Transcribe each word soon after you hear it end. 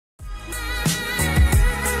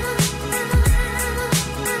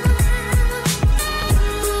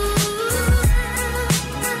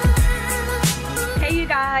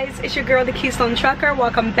it's your girl, the Keystone Trucker.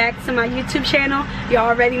 Welcome back to my YouTube channel. You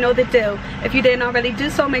already know the deal. If you didn't already do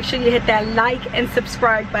so, make sure you hit that like and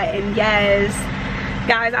subscribe button. Yes.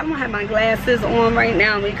 Guys, I don't have my glasses on right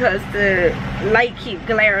now because the light keeps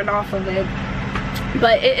glaring off of it.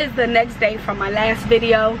 But it is the next day from my last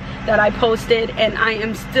video that I posted, and I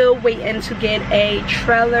am still waiting to get a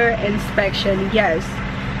trailer inspection. Yes,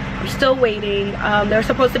 I'm still waiting. They're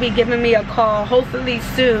supposed to be giving me a call hopefully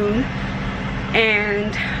soon.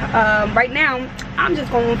 And right now I'm just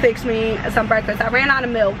going to fix me some breakfast. I ran out of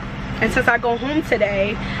milk, and since I go home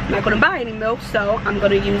today, I'm not going to buy any milk, so I'm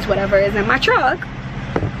going to use whatever is in my truck,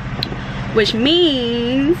 which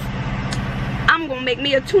means I'm going to make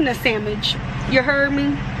me a tuna sandwich. You heard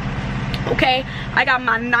me? Okay, I got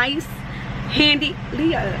my nice handy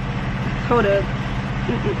Leah, hold up.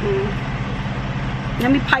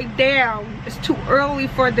 Let me pipe down. It's too early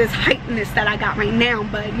for this hypeness that I got right now,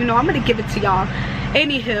 but you know, I'm gonna give it to y'all.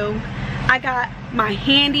 Anywho, I got my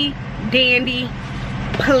handy dandy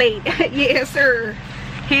plate. Yes sir,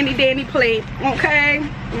 handy dandy plate. Okay.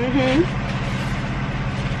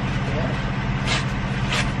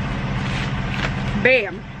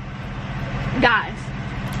 Bam. Guys,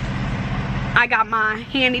 I got my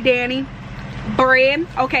handy dandy bread.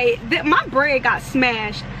 Okay, my bread got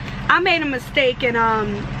smashed. I made a mistake, and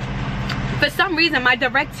for some reason my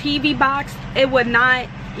DirecTV box, it would not,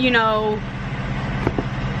 you know,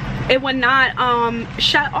 it would not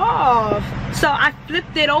shut off. So I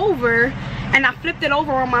flipped it over, and I flipped it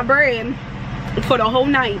over on my bread for the whole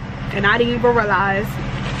night, and I didn't even realize.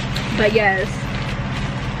 But yes.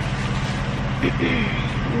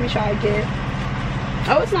 Let me try to get.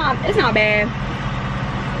 Oh, it's not bad.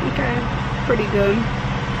 Okay, pretty good.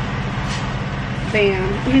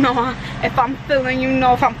 Bam. You know, if I'm feeling, you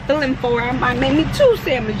know, if I'm feeling for it, I might make me 2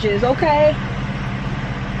 sandwiches, okay?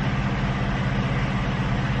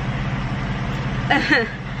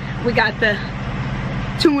 We got the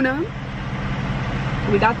tuna.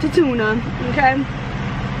 We got the tuna, okay?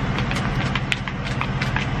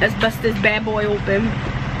 Let's bust this bad boy open.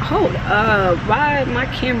 Hold up, why my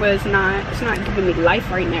camera is it's not giving me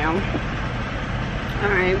life right now.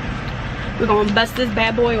 Alright, we're gonna bust this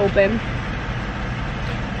bad boy open.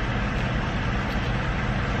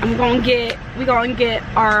 we're gonna get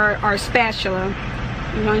our spatula.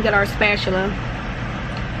 We're gonna get our spatula.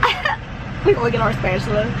 We're gonna get our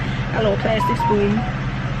spatula. A little plastic spoon.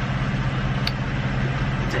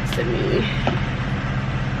 Texting me.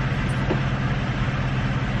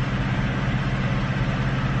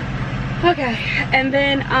 Okay, and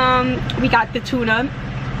then we got the tuna.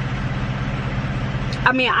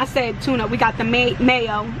 I mean, I said tuna. We got the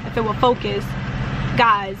mayo, if it will focus.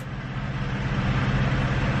 Guys.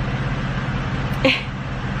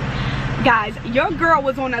 Guys, your girl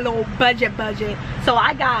was on a little budget. So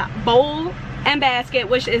I got Bowl and Basket,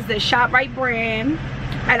 which is the ShopRite brand.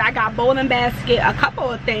 And I got Bowl and Basket, a couple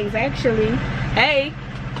of things actually. Hey,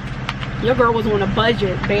 your girl was on a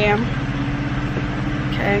budget, bam.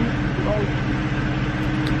 Okay.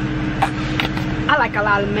 I like a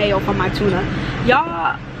lot of mayo for my tuna.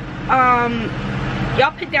 Y'all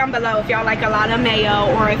put down below if y'all like a lot of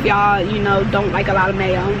mayo, or if y'all, you know, don't like a lot of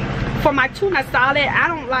mayo. For my tuna salad, I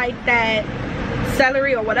don't like that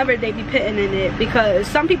celery or whatever they be putting in it, because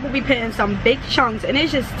some people be putting some big chunks and it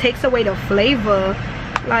just takes away the flavor.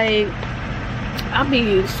 Like, I'll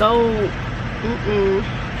be so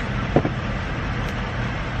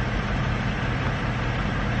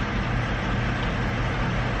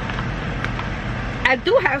I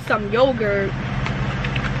do have some yogurt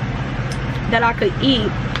that I could eat,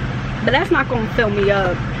 but that's not gonna fill me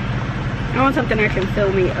up. I want something that can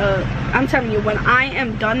fill me up. I'm telling you, when I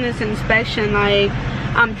am done this inspection, like,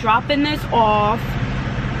 I'm dropping this off,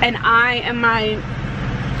 and I am I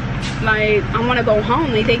want to go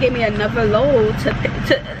home. Like, they gave me another load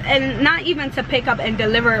and not even to pick up and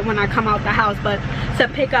deliver it when I come out the house, but to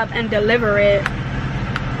pick up and deliver it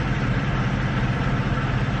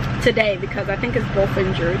today, because I think it's both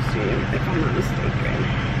in Jersey, if I'm not mistaken.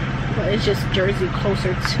 But it's just Jersey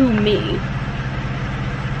closer to me.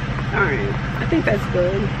 Alright, I think that's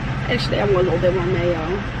good. Actually, I want a little bit more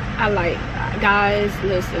mayo. I like, guys,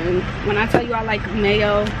 listen, when I tell you I like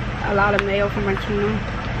mayo, a lot of mayo for my tuna.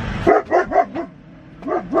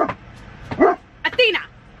 Athena!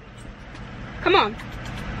 Come on.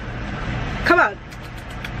 Come on.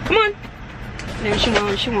 Come on. Now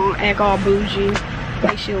she won't act all bougie.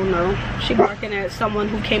 Like she don't know. She barking at someone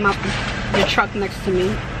who came out the truck next to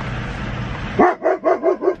me.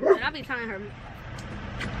 And I be telling her,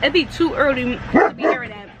 it'd be too early to be hearing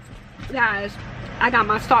that. Guys, I got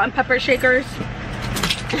my salt and pepper shakers.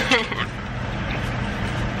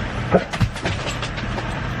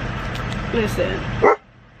 Listen.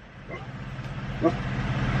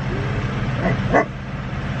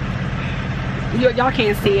 Y'all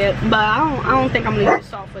can't see it, but I don't think I'm gonna use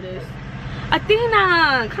salt for this.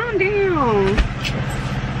 Athena, calm down.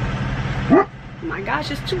 Oh my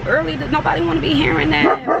gosh, it's too early. Nobody want to be hearing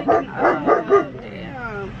that. Waking up.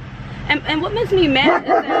 Damn. And what makes me mad is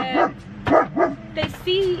that they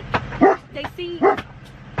see,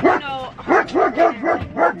 you know, her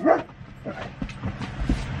barking.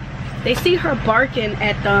 They see her barking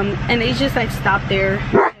at them, and they just like stop there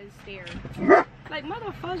and stare. Like,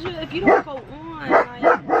 mother fudger, if you don't go on, like,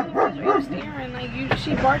 mother fudger, you staring, like,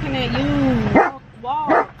 she barking at you.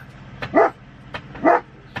 Walk.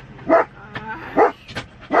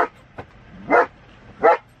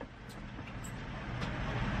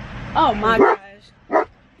 Oh my gosh.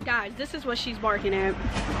 Guys, this is what she's barking at.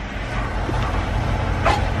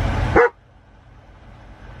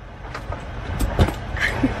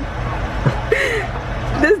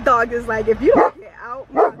 This dog is like, if you don't get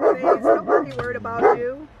out my face, nobody worried about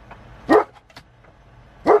you.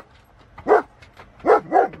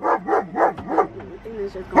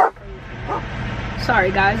 Just going crazy.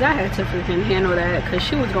 Sorry guys, I had to freaking handle that because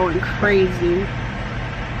she was going crazy.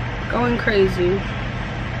 Going crazy.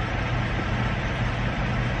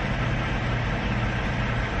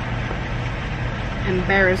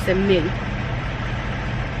 Embarrassing me.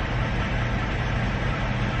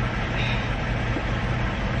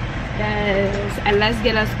 Yes, and let's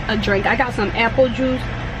get us a drink. I got some apple juice,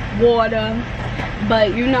 water,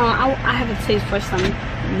 but you know, I have a taste for some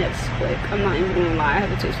Nesquik. I'm not even gonna lie, I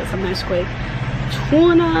have a taste for some Nesquik.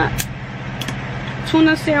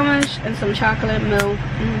 Tuna sandwich and some chocolate milk.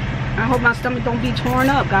 I hope my stomach don't be torn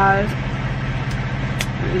up, guys.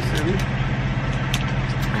 Listen,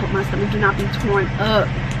 I hope my stomach do not be torn up.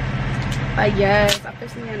 But yes, I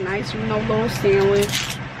fixed me a nice, you know, little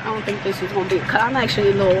sandwich. I don't think this is gonna be, cause I'm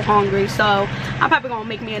actually a little hungry, so I'm probably gonna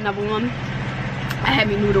make me another one. I had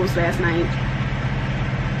me noodles last night.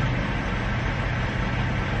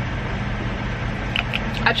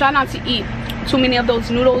 I try not to eat too many of those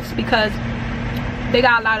noodles because they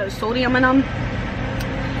got a lot of sodium in them.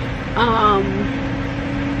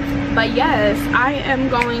 But yes, I am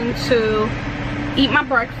going to eat my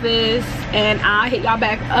breakfast, and I'll hit y'all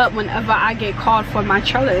back up whenever I get called for my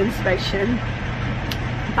trailer inspection.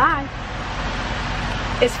 Bye.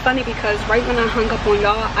 It's funny because right when I hung up on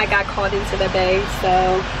y'all, I got called into the bay,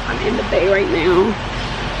 so I'm in the bay right now.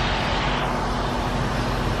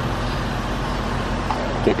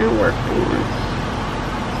 Getting work on.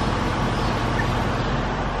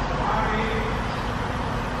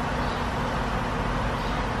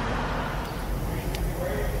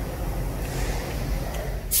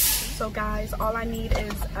 So guys, all I need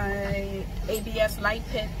is a ABS light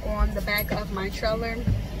pit on the back of my trailer,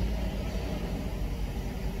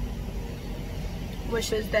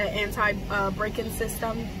 which is the anti-braking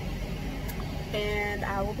system, and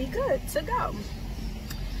I will be good to go.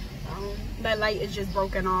 That light is just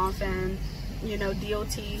broken off, and you know,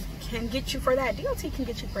 DOT can get you for that. DOT can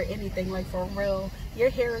get you for anything, like for real. Your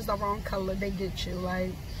hair is the wrong color, they get you,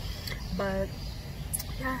 like. But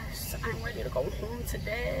yes, I'm ready to go home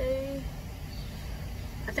today.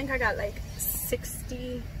 I think I got like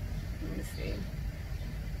 60, let me see.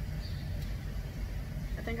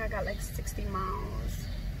 I think I got like 60 miles.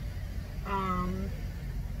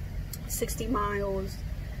 60 miles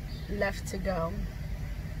left to go.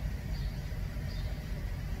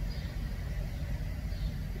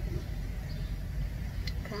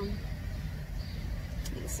 Okay.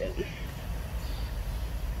 Let's see.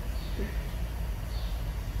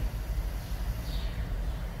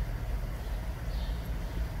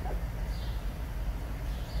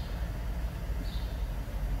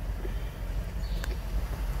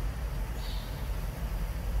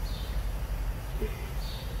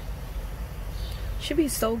 Should be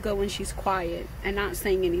so good when she's quiet and not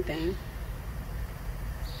saying anything.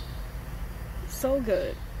 So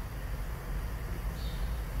good.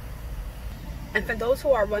 And for those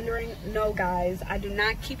who are wondering, no guys, I do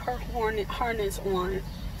not keep her harness on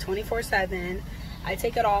 24/7. I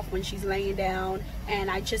take it off when she's laying down, and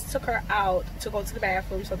I just took her out to go to the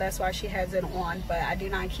bathroom, so that's why she has it on. But I do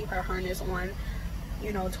not keep her harness on,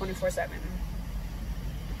 you know, 24/7.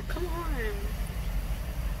 Come on.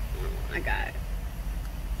 Oh, I got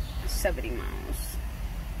 70 miles.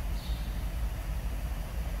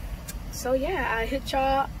 So yeah, I hit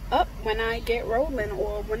y'all up when I get rolling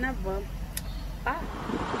or whenever. Bye.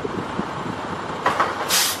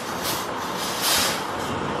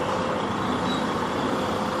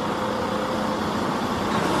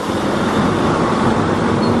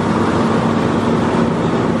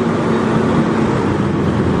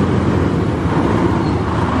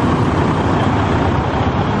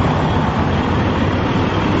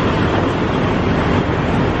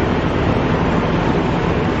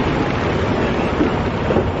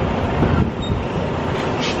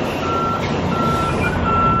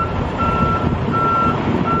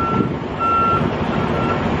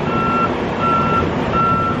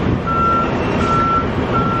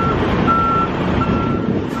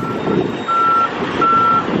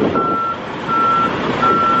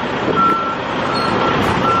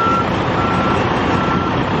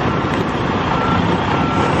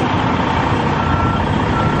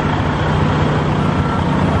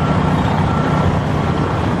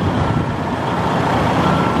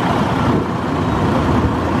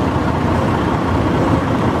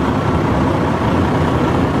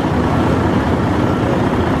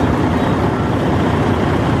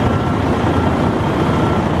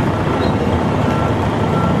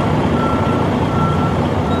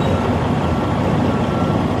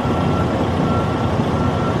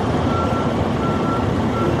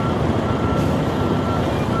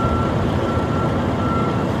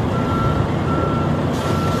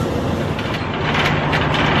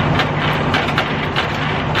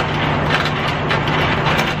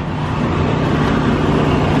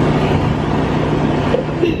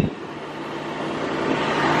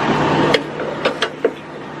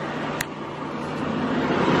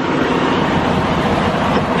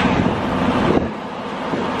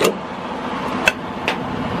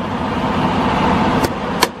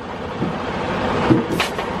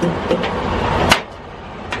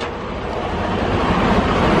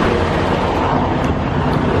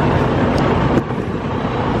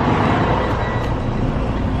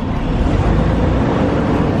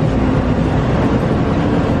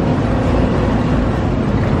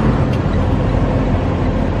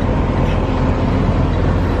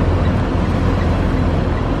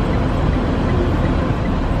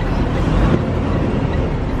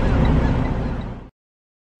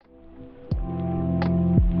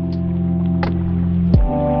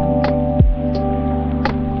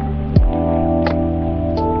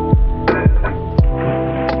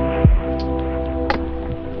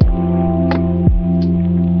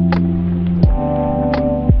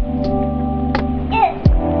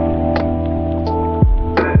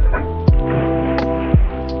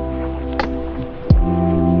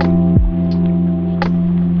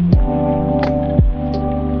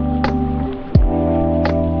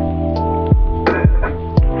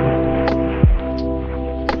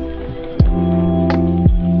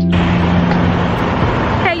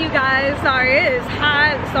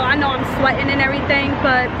 I know I'm sweating and everything,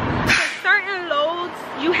 but for certain loads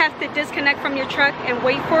you have to disconnect from your truck and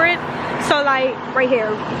wait for it. So like right here,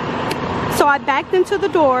 so I backed into the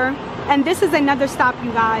door, and this is another stop,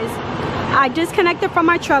 you guys. I disconnected from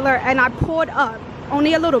my trailer and I pulled up,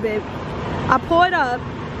 only a little bit. I pulled up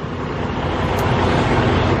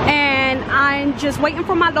and I'm just waiting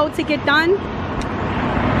for my load to get done.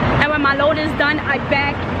 And when my load is done, I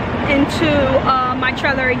back into my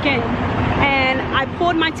trailer again. And I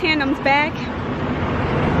pulled my tandems back.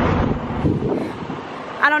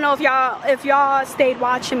 I don't know if y'all stayed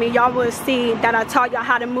watching me, y'all will see that I taught y'all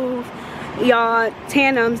how to move y'all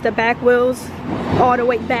tandems, the back wheels, all the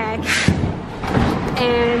way back.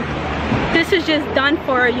 And this is just done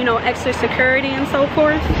for, you know, extra security and so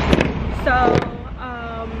forth. So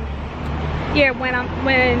yeah, when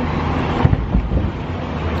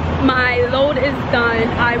my load is done,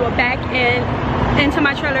 I will back into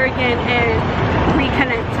my trailer again and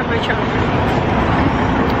reconnect to my trailer.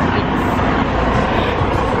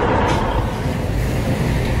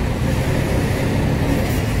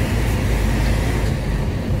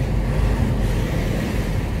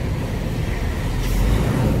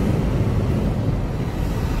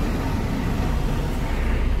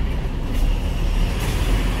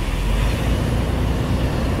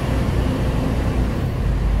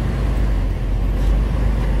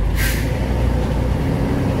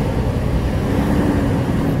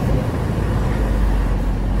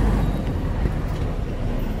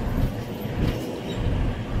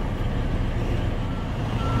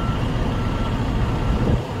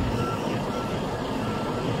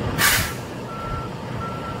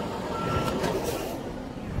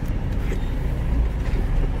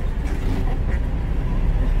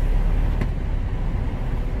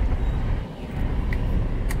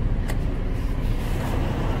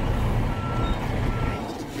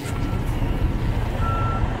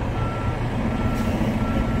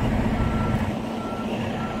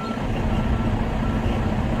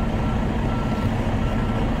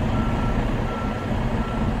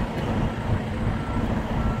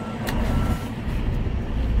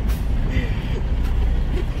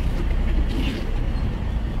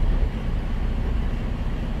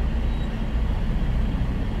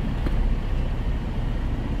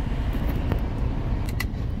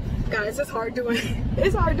 Guys, it's hard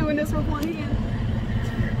doing this with one hand.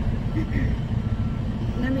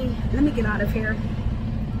 Let me get out of here.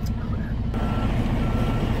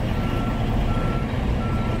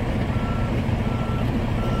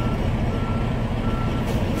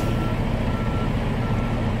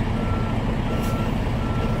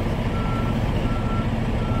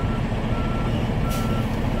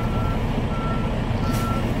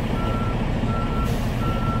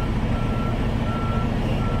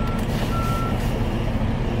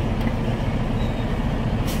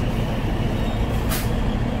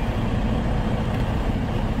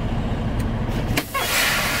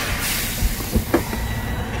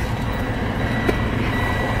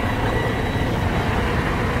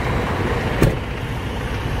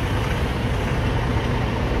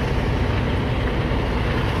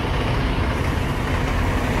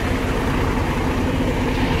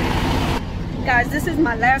 Guys, this is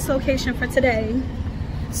my last location for today.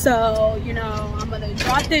 So, you know, I'm gonna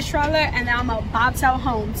drop this trailer and then I'm gonna bob out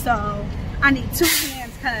home. So I need 2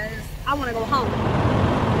 hands because I want to go home.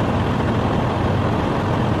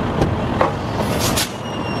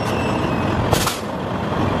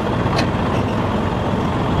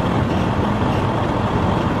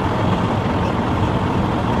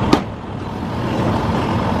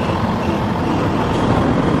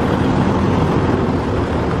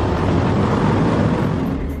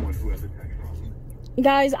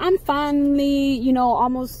 Guys, I'm finally, you know,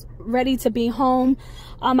 almost ready to be home.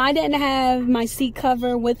 I didn't have my seat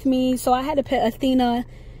cover with me, so I had to put Athena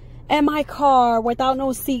in my car without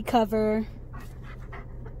no seat cover.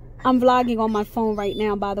 I'm vlogging on my phone right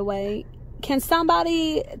now, by the way. Can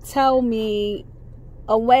somebody tell me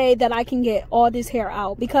a way that I can get all this hair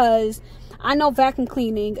out? Because I know vacuum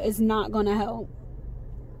cleaning is not gonna help.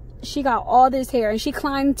 She got all this hair and she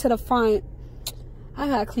climbed to the front. I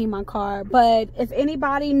gotta clean my car. But if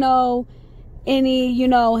anybody know any, you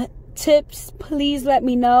know, tips, please let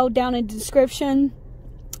me know down in the description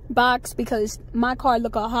box, because my car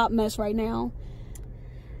look a hot mess right now.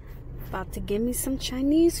 About to give me some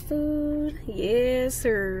Chinese food. Yes,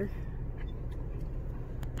 sir.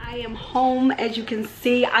 I am home. As you can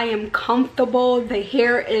see, I am comfortable. The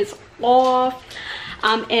hair is off.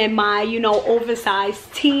 I'm in my, you know,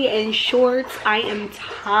 oversized tee and shorts. I am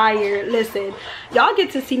tired. Listen, y'all get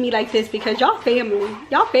to see me like this because y'all family.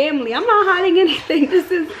 Y'all family. I'm not hiding anything.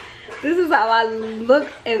 This This is how I look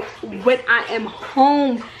when I am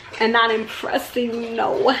home and not impressing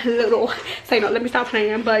no little. Say no, let me stop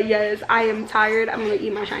playing. But yes, I am tired. I'm gonna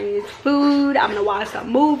eat my Chinese food. I'm gonna watch some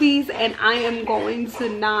movies, and I am going to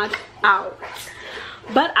knock out.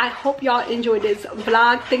 But I hope y'all enjoyed this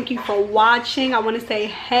vlog. Thank you for watching. I want to say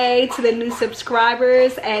hey to the new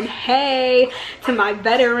subscribers and hey to my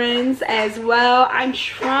veterans as well. I'm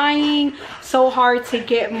trying so hard to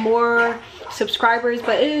get more subscribers,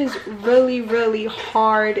 but it is really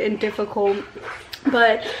hard and difficult.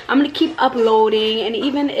 But I'm gonna keep uploading, and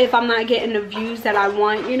even if I'm not getting the views that I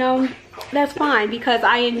want, you know, that's fine, because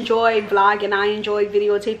I enjoy vlogging. I enjoy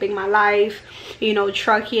videotaping my life, you know,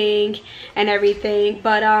 trucking and everything.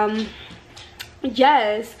 But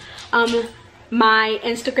yes, my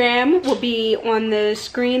Instagram will be on the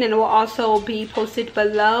screen, and it will also be posted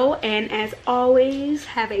below. And as always,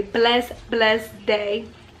 have a blessed day.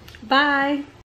 Bye.